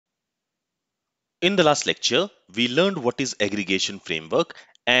In the last lecture, we learned what is aggregation framework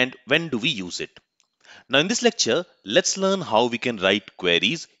and when do we use it. Now in this lecture, let's learn how we can write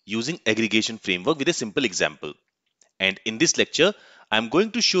queries using aggregation framework with a simple example. And in this lecture, I'm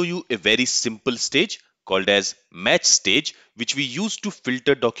going to show you a very simple stage called as match stage, which we use to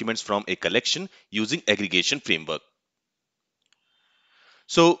filter documents from a collection using aggregation framework.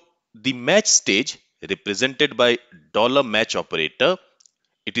 So the match stage represented by $match operator,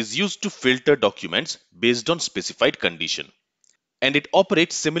 it is used to filter documents based on specified condition. And it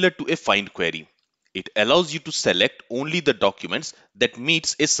operates similar to a find query. It allows you to select only the documents that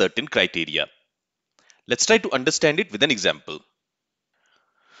meets a certain criteria. Let's try to understand it with an example.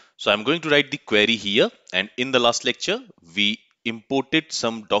 So I'm going to write the query here, and in the last lecture we imported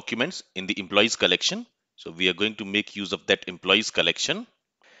some documents in the employees collection. So we are going to make use of that employees collection.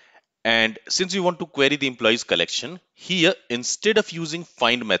 And since we want to query the employees collection, here instead of using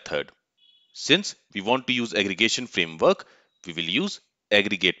find method, since we want to use aggregation framework, we will use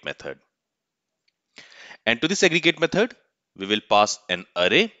aggregate method. And to this aggregate method, we will pass an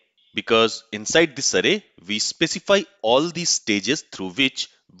array because inside this array, we specify all the stages through which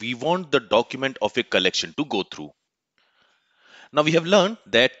we want the document of a collection to go through. Now we have learned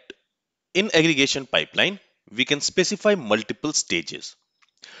that in aggregation pipeline, we can specify multiple stages.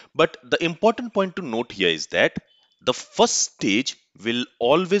 But the important point to note here is that the first stage will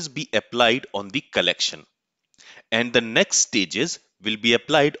always be applied on the collection and the next stages will be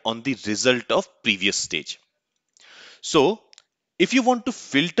applied on the result of previous stage. So if you want to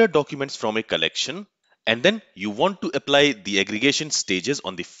filter documents from a collection and then you want to apply the aggregation stages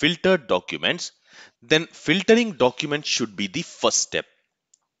on the filtered documents, then filtering documents should be the first step.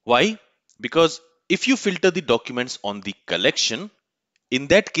 Why? Because if you filter the documents on the collection, in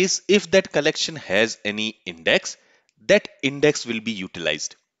that case, if that collection has any index, that index will be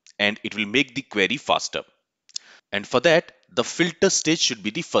utilized and it will make the query faster. And for that, the filter stage should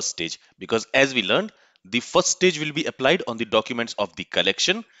be the first stage because as we learned, the first stage will be applied on the documents of the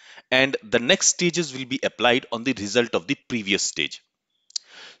collection and the next stages will be applied on the result of the previous stage.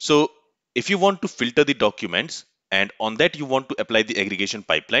 So if you want to filter the documents and on that you want to apply the aggregation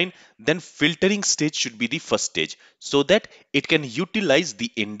pipeline, then filtering stage should be the first stage so that it can utilize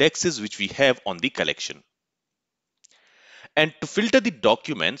the indexes which we have on the collection. And to filter the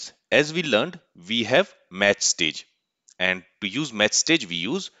documents, as we learned, we have match stage. And to use match stage, we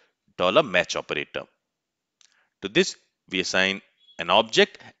use $match operator. To this, we assign an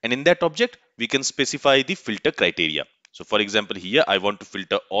object, and in that object, we can specify the filter criteria. So for example, here I want to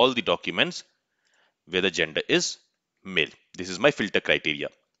filter all the documents where the gender is male. This is my filter criteria.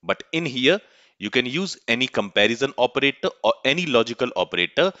 But in here, you can use any comparison operator or any logical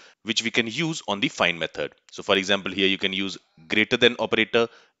operator which we can use on the find method. So for example, here you can use greater than operator,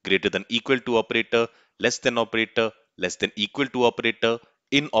 greater than equal to operator, less than operator, less than equal to operator,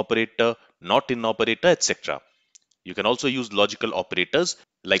 in operator, not in operator, etc. You can also use logical operators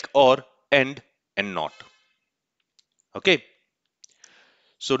like or, and not. Okay.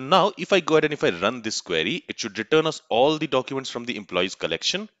 So now if I go ahead and if I run this query, it should return us all the documents from the employees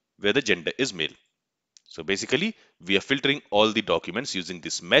collection where the gender is male. So basically we are filtering all the documents using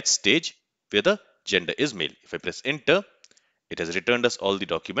this match stage where the gender is male. If I press enter, it has returned us all the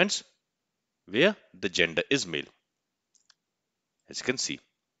documents where the gender is male, as you can see.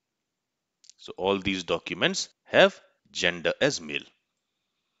 So all these documents have gender as male.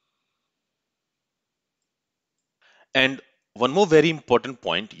 And one more very important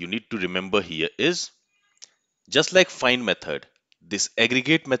point you need to remember here is just like find method, this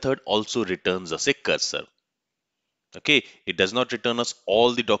aggregate method also returns us a cursor. Okay, it does not return us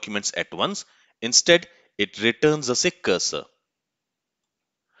all the documents at once. Instead, it returns us a cursor.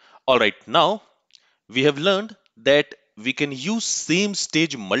 All right, now we have learned that we can use same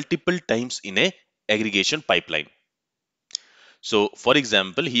stage multiple times in a aggregation pipeline. So for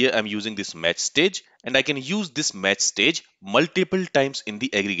example, here I'm using this match stage and I can use this match stage multiple times in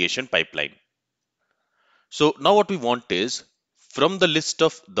the aggregation pipeline. So now what we want is from the list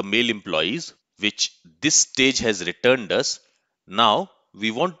of the male employees, which this stage has returned us, now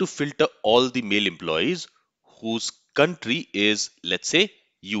we want to filter all the male employees whose country is, let's say,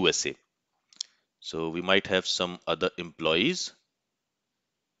 USA. So we might have some other employees.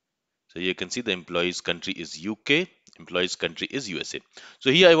 So you can see the employees country is UK, employees country is USA.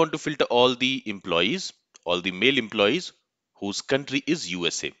 So here I want to filter all the employees, all the male employees whose country is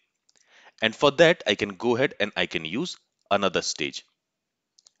USA. And for that, I can go ahead and I can use another stage,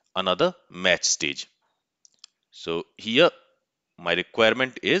 another match stage. So here my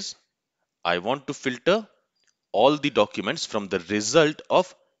requirement is I want to filter all the documents from the result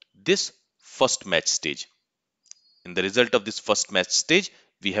of this first match stage. In the result of this first match stage,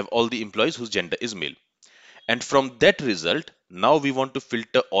 we have all the employees whose gender is male. And from that result, now we want to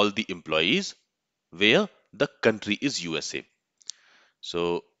filter all the employees where the country is USA.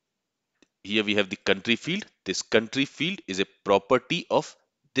 So here we have the country field. This country field is a property of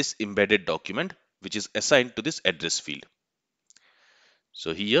this embedded document which is assigned to this address field.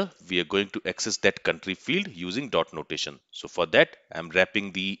 So here we are going to access that country field using dot notation. So for that, I'm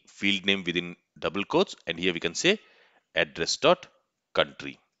wrapping the field name within double quotes, and here we can say address dot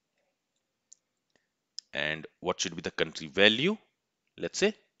country. And what should be the country value? Let's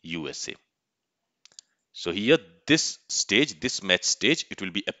say USA. So here this stage, this match stage, it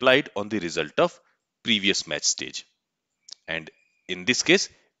will be applied on the result of previous match stage. And in this case,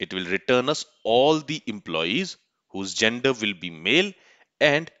 it will return us all the employees whose gender will be male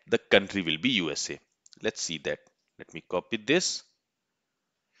and the country will be USA. Let's see that. Let me copy this.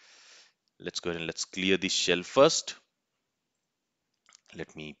 Let's go ahead and let's clear the shell first.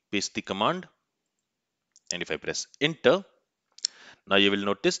 Let me paste the command. And if I press enter, now you will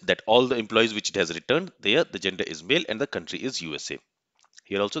notice that all the employees which it has returned, there the gender is male and the country is USA.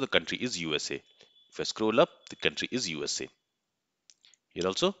 Here also the country is USA. If I scroll up, the country is USA. Here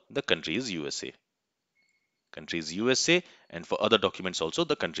also the country is USA. Country is USA, and for other documents also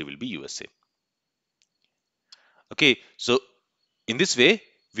the country will be USA. Okay, so in this way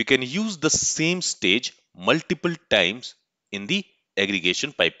we can use the same stage multiple times in the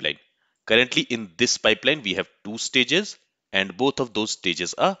aggregation pipeline. Currently in this pipeline we have two stages and both of those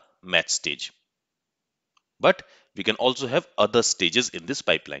stages are match stage. But we can also have other stages in this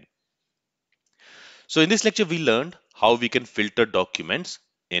pipeline. So in this lecture we learned how we can filter documents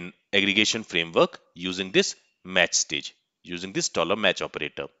in aggregation framework using this match stage, using this $match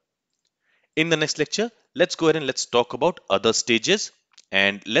operator. In the next lecture, let's go ahead and let's talk about other stages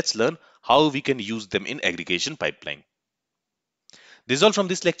and let's learn how we can use them in aggregation pipeline. This is all from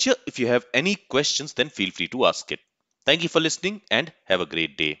this lecture. If you have any questions, then feel free to ask it. Thank you for listening and have a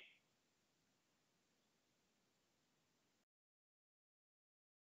great day.